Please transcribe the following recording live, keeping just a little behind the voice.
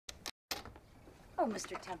Oh,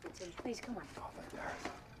 Mr. Templeton, please, come on. Oh, thank you, Iris.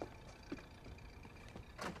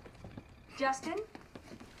 Justin,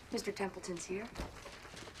 Mr. Templeton's here.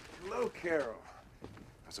 Hello, Carol. I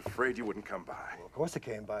was afraid you wouldn't come by. Well, of course it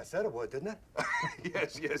came by. I said it would, didn't it?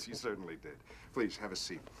 Yes, yes, you certainly did. Please, have a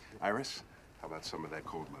seat. Iris, how about some of that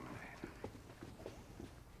cold lemonade?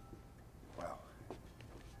 Well,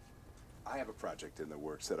 I have a project in the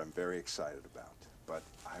works that I'm very excited about, but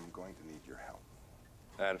I'm going to need your help.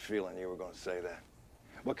 I had a feeling you were going to say that.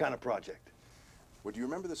 What kind of project? Well, do you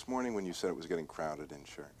remember this morning when you said it was getting crowded in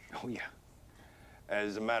church? Oh, yeah.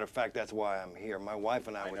 As a matter of fact, that's why I'm here. My wife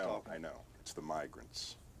and I were talking. I know. It's the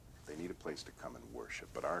migrants. They need a place to come and worship,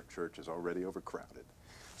 but our church is already overcrowded.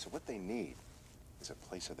 So what they need is a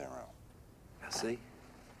place of their own. Now, see?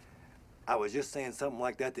 I was just saying something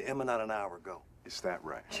like that to Emma not an hour ago. Is that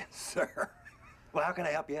right? Yes, sir. Well, how can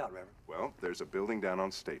I help you out, Reverend? Well, there's a building down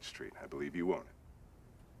on State Street. I believe you own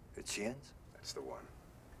it. At Shin's? That's the one.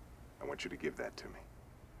 I want you to give that to me.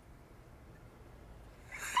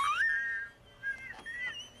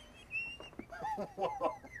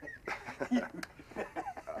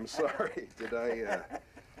 I'm sorry. Did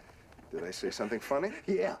I say something funny?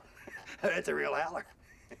 Yeah. That's a real howler.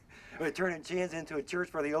 We're turning Shin's into a church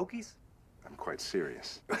for the Okies? I'm quite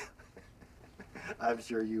serious. I'm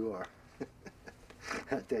sure you are.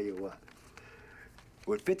 I'll tell you what.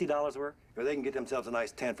 Would $50 work? Or they can get themselves a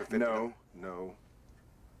nice tent for $50. No, no.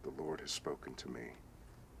 The Lord has spoken to me.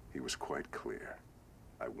 He was quite clear.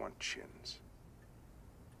 I want Chins.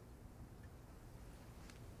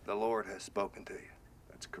 The Lord has spoken to you.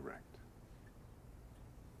 That's correct.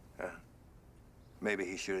 Maybe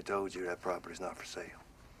he should have told you that property's not for sale.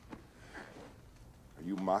 Are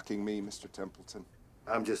you mocking me, Mr. Templeton?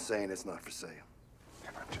 I'm just saying it's not for sale.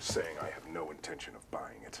 And I'm just saying I have no intention of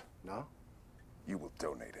buying it. No? You will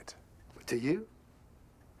donate it. To you?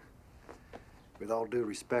 With all due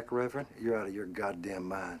respect, Reverend, you're out of your goddamn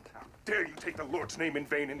mind. How dare you take the Lord's name in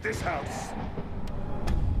vain in this house?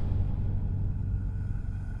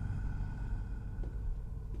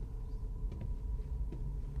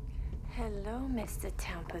 Hello, Mr.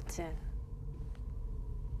 Templeton.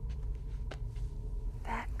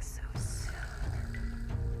 Back so soon.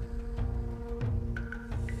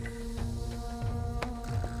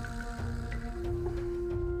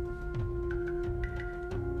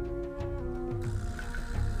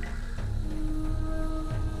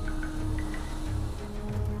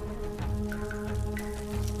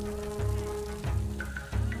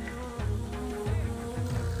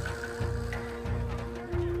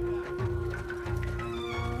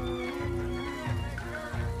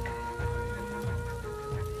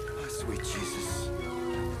 Sweet Jesus.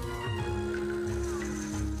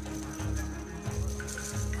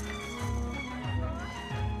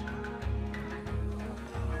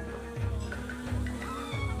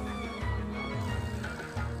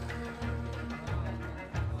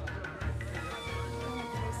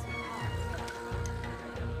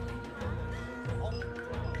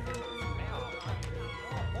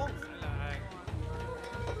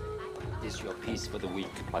 Is your piece for the week,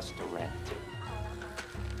 Mr. Rent?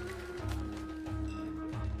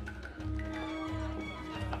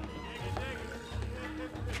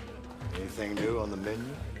 Anything new on the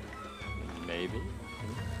menu? Maybe.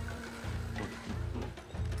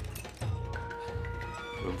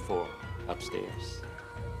 Room 4, upstairs.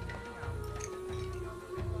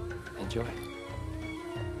 Enjoy.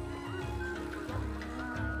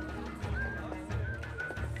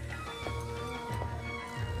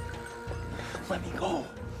 Let me go.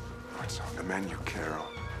 What's on the menu, Carol?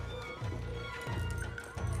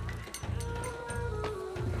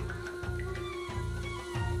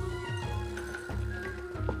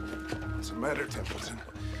 What's the matter, Templeton?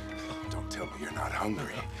 Don't tell me you're not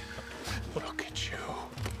hungry. Look at you.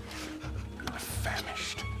 You're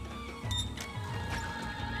famished.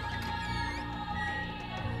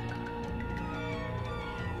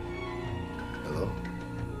 Hello?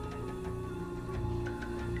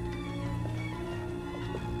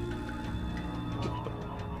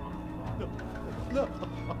 No.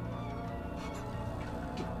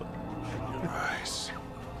 Your eyes.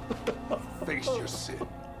 Face your sin.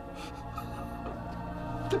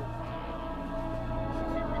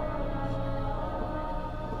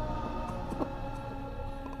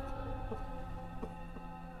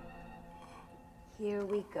 Here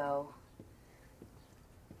we go.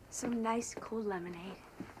 Some nice, cool lemonade.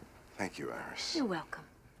 Thank you, Iris. You're welcome.